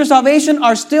can lose their salvation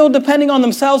are still depending on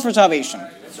themselves for salvation.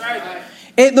 That's right.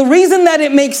 The reason that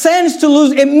it makes sense to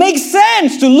lose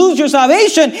your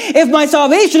salvation if my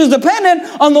salvation is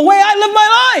dependent on the way I live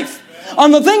my life,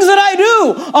 on the things that I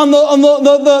do, on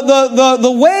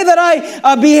the way that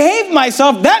I behave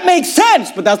myself. That makes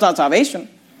sense, but that's not salvation.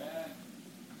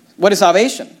 What is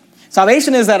salvation?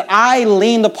 Salvation is that I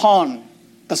leaned upon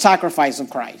the sacrifice of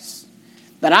Christ,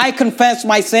 that I confessed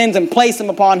my sins and placed them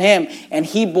upon him, and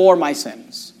he bore my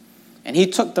sins, and he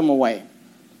took them away.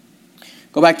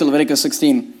 Go back to Leviticus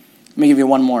 16. Let me give you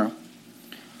one more.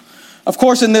 Of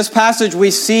course, in this passage, we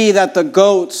see that the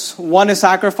goats, one is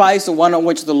sacrificed, the one on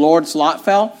which the Lord's lot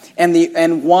fell,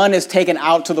 and one is taken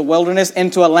out to the wilderness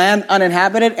into a land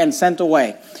uninhabited and sent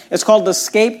away. It's called the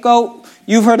scapegoat.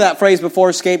 You've heard that phrase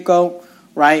before, scapegoat,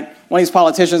 right? One of these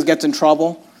politicians gets in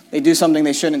trouble. They do something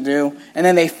they shouldn't do, and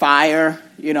then they fire,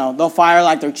 they'll fire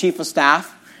like their chief of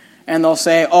staff, and they'll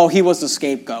say, oh, he was the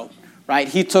scapegoat, right?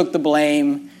 He took the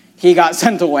blame. He got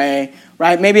sent away,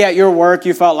 right? Maybe at your work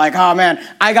you felt like, oh man,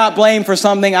 I got blamed for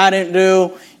something I didn't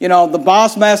do. The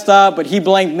boss messed up, but he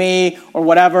blamed me or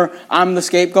whatever. I'm the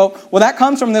scapegoat. Well, that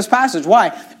comes from this passage.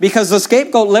 Why? Because the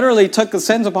scapegoat literally took the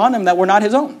sins upon him that were not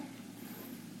his own.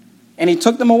 And he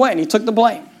took them away, and he took the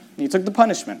blame. And he took the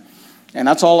punishment. And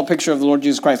that's all a picture of the Lord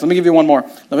Jesus Christ. Let me give you one more.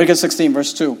 Leviticus 16,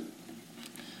 verse 2.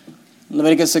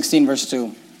 Leviticus 16, verse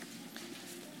 2.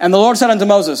 And the Lord said unto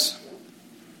Moses,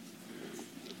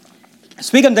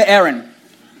 speak unto Aaron,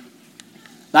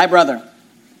 thy brother.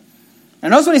 And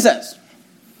notice what he says.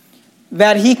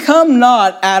 That he come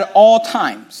not at all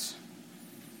times.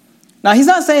 Now he's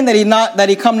not saying that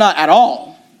he come not at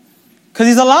all. Because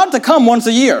he's allowed to come once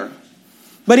a year.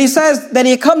 But he says that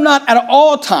he come not at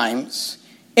all times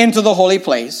into the holy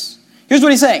place. Here's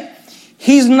what he's saying.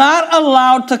 He's not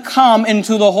allowed to come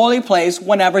into the holy place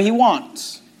whenever he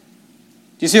wants.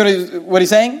 Do you see what he's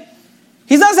saying?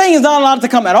 He's not saying he's not allowed to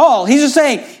come at all. He's just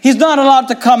saying he's not allowed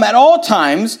to come at all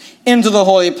times into the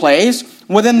holy place,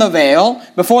 within the veil,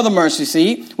 before the mercy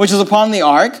seat, which is upon the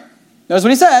ark. Notice what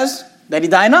he says, that he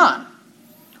die not.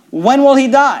 When will he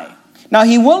die? Now,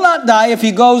 he will not die if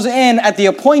he goes in at the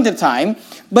appointed time,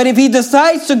 but if he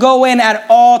decides to go in at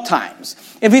all times,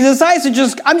 if he decides to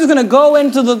I'm just going to go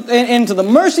into the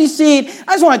mercy seat,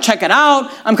 I just want to check it out,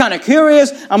 I'm kind of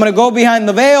curious, I'm going to go behind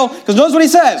the veil, because notice what he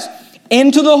says,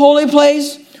 into the holy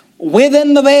place,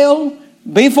 within the veil,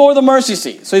 before the mercy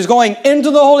seat. So he's going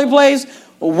into the holy place,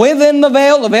 within the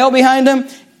veil behind him,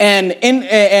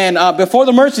 and before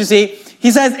the mercy seat.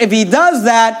 He says if he does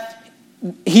that,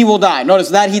 he will die. Notice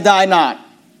that he die not,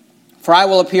 for I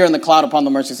will appear in the cloud upon the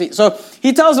mercy seat. So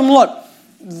he tells him, look,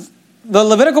 the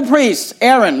Levitical priest,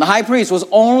 Aaron, the high priest, was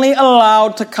only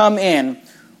allowed to come in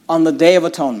on the Day of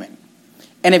Atonement.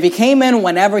 And if he came in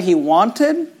whenever he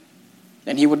wanted,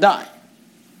 then he would die.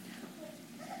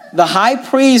 The high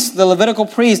priest, the Levitical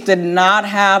priest, did not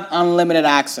have unlimited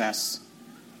access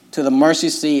to the mercy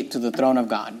seat, to the throne of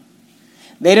God.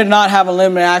 They did not have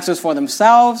unlimited access for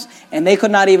themselves, and they could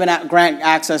not even grant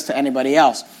access to anybody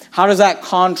else. How does that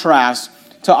contrast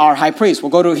to our high priest?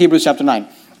 We'll go to Hebrews chapter 9.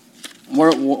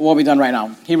 We'll be done right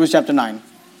now. Hebrews chapter 9.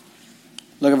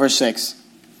 Look at verse 6.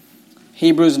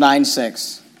 Hebrews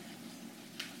 9:6.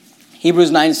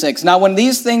 Hebrews 9:6. Now when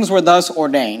these things were thus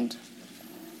ordained,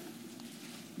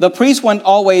 the priest went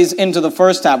always into the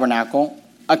first tabernacle,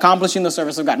 accomplishing the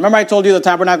service of God. Remember I told you the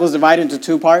tabernacle is divided into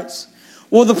two parts?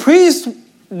 Well, the priest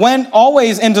went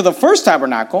always into the first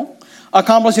tabernacle,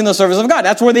 accomplishing the service of God.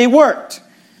 That's where they worked.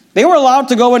 They were allowed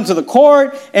to go into the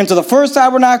court, into the first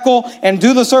tabernacle, and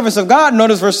do the service of God.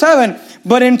 Notice verse 7.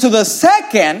 But into the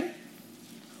second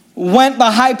went the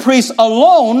high priest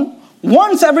alone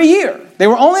once every year. They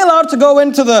were only allowed to go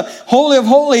into the Holy of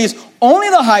Holies, only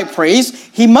the high priest.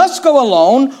 He must go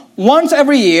alone once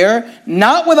every year,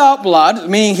 not without blood,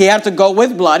 meaning he had to go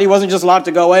with blood. He wasn't just allowed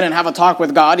to go in and have a talk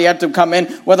with God. He had to come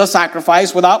in with a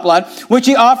sacrifice without blood, which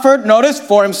he offered, notice,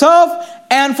 for himself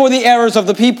and for the errors of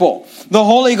the people. The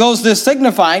Holy Ghost this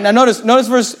signifying. Now notice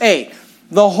verse 8.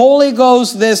 The Holy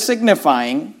Ghost this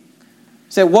signifying.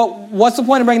 Say, what's the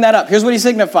point of bringing that up? Here's what he's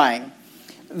signifying.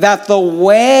 That the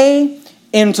way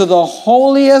into the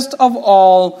holiest of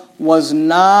all was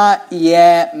not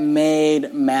yet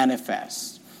made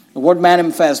manifest. The word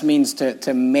manifest means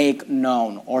to make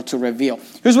known or to reveal.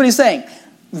 Here's what he's saying.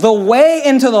 The way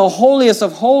into the holiest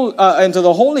of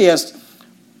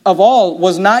all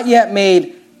was not yet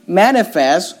made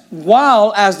manifest,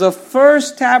 while as the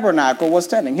first tabernacle was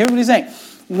standing. Here's what he's saying.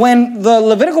 When the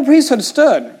Levitical priesthood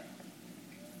stood,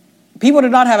 people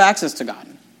did not have access to God.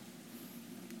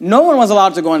 No one was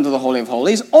allowed to go into the Holy of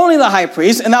Holies, only the high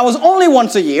priest, and that was only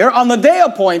once a year on the day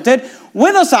appointed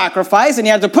with a sacrifice, and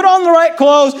he had to put on the right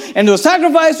clothes and do a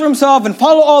sacrifice for himself and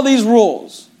follow all these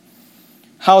rules.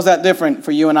 How is that different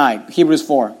for you and I? Hebrews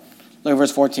 4, look at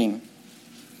verse 14.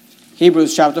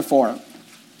 Hebrews chapter 4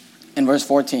 and verse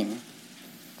 14.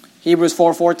 Hebrews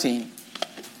 4:14.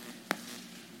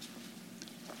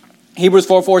 Hebrews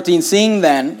 4:14, seeing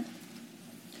then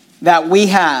that we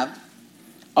have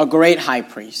a great high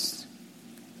priest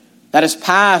that is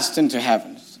passed into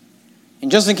heavens.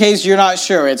 And just in case you're not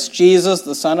sure, it's Jesus,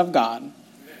 the Son of God.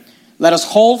 Let us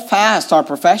hold fast our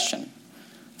profession.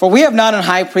 For we have not a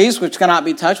high priest which cannot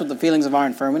be touched with the feelings of our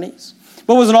infirmities,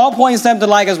 but was in all points tempted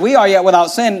like as we are, yet without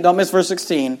sin. Don't miss verse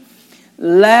 16.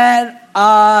 Let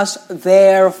us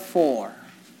therefore.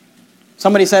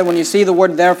 Somebody said when you see the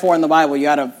word therefore in the Bible, you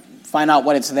got to find out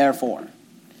what it's there for.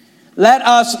 Let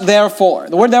us therefore.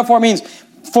 The word therefore means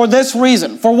for this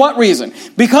reason. For what reason?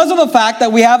 Because of the fact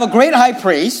that we have a great high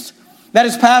priest that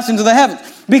is passed into the heavens.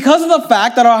 Because of the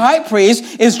fact that our high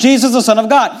priest is Jesus, the Son of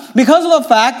God. Because of the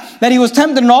fact that he was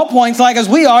tempted in all points like as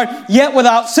we are, yet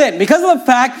without sin. Because of the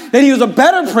fact that he was a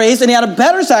better priest and he had a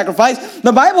better sacrifice,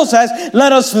 the Bible says,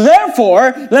 let us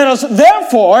for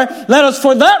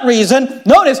that reason,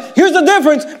 notice, here's the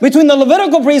difference between the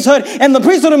Levitical priesthood and the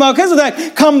priesthood of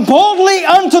Melchizedek, come boldly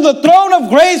unto the throne of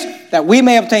grace that we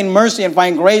may obtain mercy and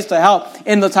find grace to help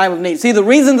in the time of need. See, the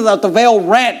reason that the veil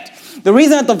rent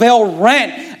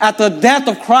at the death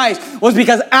of Christ was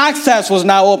because access was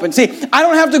now open. See, I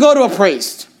don't have to go to a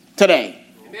priest today.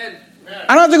 Amen.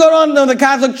 I don't have to go to the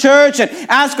Catholic Church and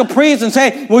ask a priest and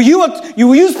say, will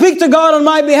you speak to God on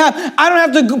my behalf? I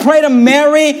don't have to pray to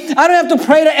Mary. I don't have to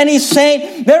pray to any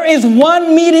saint. There is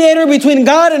one mediator between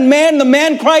God and man, the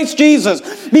man Christ Jesus.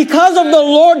 Because of the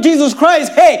Lord Jesus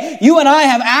Christ, hey, you and I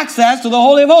have access to the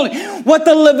Holy of Holies. What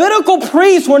the Levitical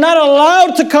priests were not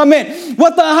allowed to come in,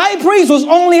 what the high priest was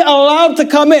only allowed to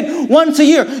come in once a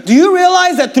year. Do you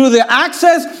realize that through the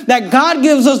access that God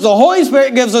gives us, the Holy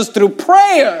Spirit gives us through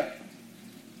prayer?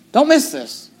 Don't miss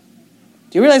this.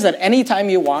 Do you realize that anytime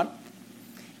you want,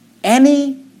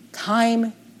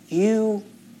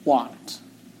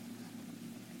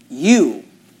 you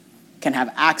can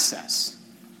have access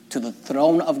to the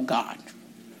throne of God,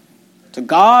 to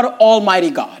God, Almighty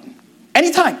God.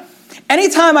 Anytime.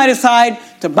 Anytime I decide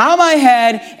to bow my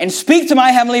head and speak to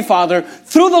my Heavenly Father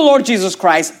through the Lord Jesus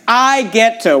Christ, I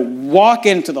get to walk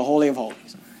into the Holy of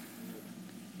Holies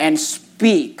and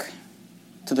speak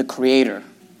to the Creator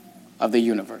of the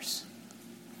universe.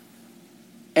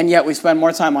 And yet we spend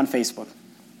more time on Facebook.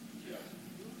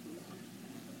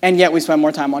 And yet we spend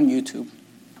more time on YouTube.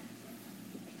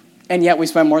 And yet we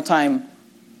spend more time.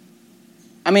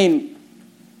 I mean,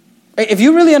 if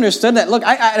you really understood that, look,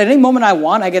 at any moment I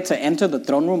want, I get to enter the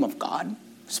throne room of God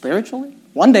spiritually,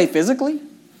 one day physically,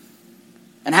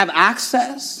 and have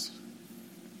access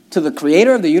to the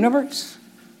Creator of the universe.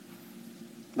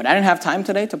 But I didn't have time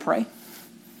today to pray.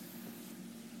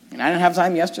 And I didn't have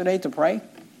time yesterday to pray.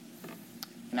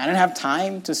 And I didn't have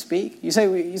time to speak. You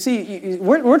see,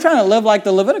 we're trying to live like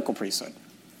the Levitical priesthood,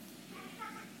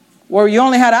 where you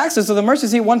only had access to the mercy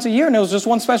seat once a year, and it was just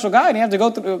one special guy, and you had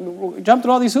to jump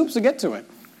through all these hoops to get to it.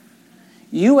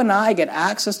 You and I get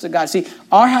access to God. See,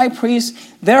 our high priest,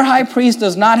 their high priest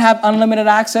does not have unlimited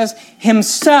access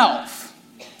himself.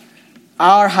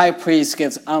 Our high priest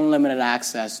gets unlimited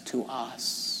access to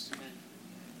us.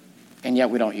 And yet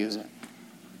we don't use it.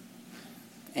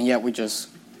 And yet we just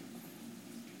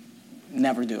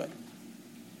never do it.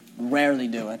 Rarely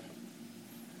do it.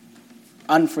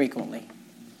 Unfrequently.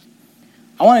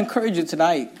 I want to encourage you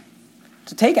tonight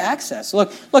to take access.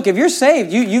 Look, if you're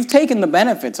saved, you've taken the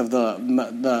benefits of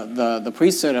the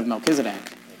priesthood of Melchizedek.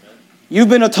 Amen. You've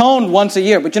been atoned once a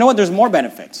year. But you know what? There's more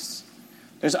benefits.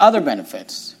 There's other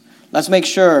benefits. Let's make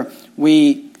sure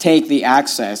we take the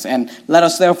access. And let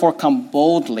us therefore come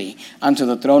boldly unto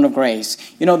the throne of grace.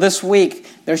 You know, this week,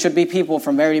 there should be people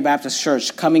from Verity Baptist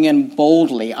Church coming in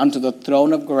boldly unto the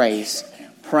throne of grace,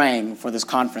 praying for this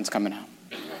conference coming out.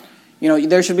 You know,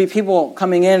 there should be people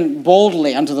coming in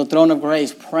boldly unto the throne of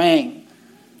grace, praying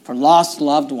for lost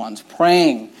loved ones,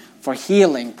 praying for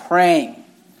healing, praying.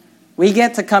 We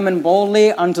get to come in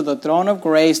boldly unto the throne of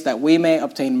grace that we may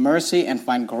obtain mercy and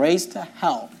find grace to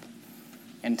help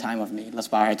in time of need. Let's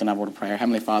bow our heads and have a word of prayer.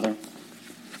 Heavenly Father,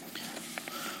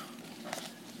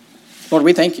 Lord,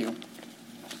 we thank you.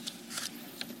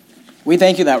 We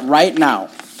thank you that right now,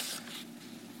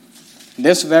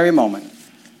 this very moment,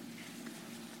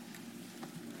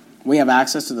 we have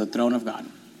access to the throne of God.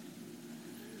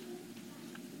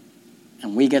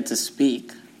 And we get to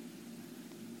speak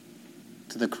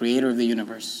to the creator of the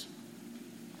universe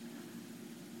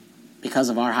because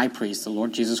of our high priest, the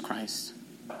Lord Jesus Christ.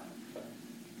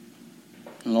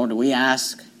 And Lord, we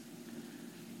ask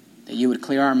that you would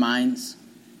clear our minds.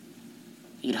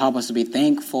 You'd help us to be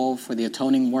thankful for the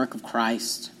atoning work of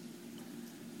Christ.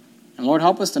 And Lord,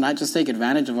 help us to not just take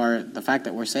advantage of the fact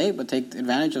that we're saved, but take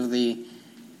advantage of the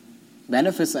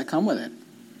benefits that come with it.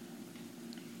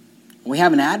 We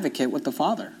have an advocate with the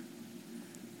Father.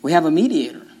 We have a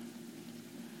mediator.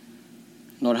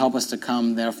 Lord, help us to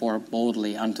come, therefore,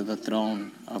 boldly unto the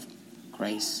throne of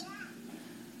grace.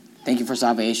 Thank you for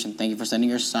salvation. Thank you for sending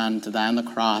your Son to die on the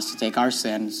cross, to take our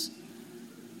sins,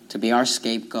 to be our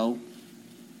scapegoat,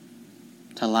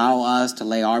 to allow us to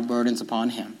lay our burdens upon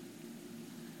him.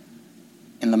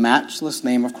 In the matchless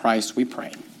name of Christ we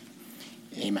pray.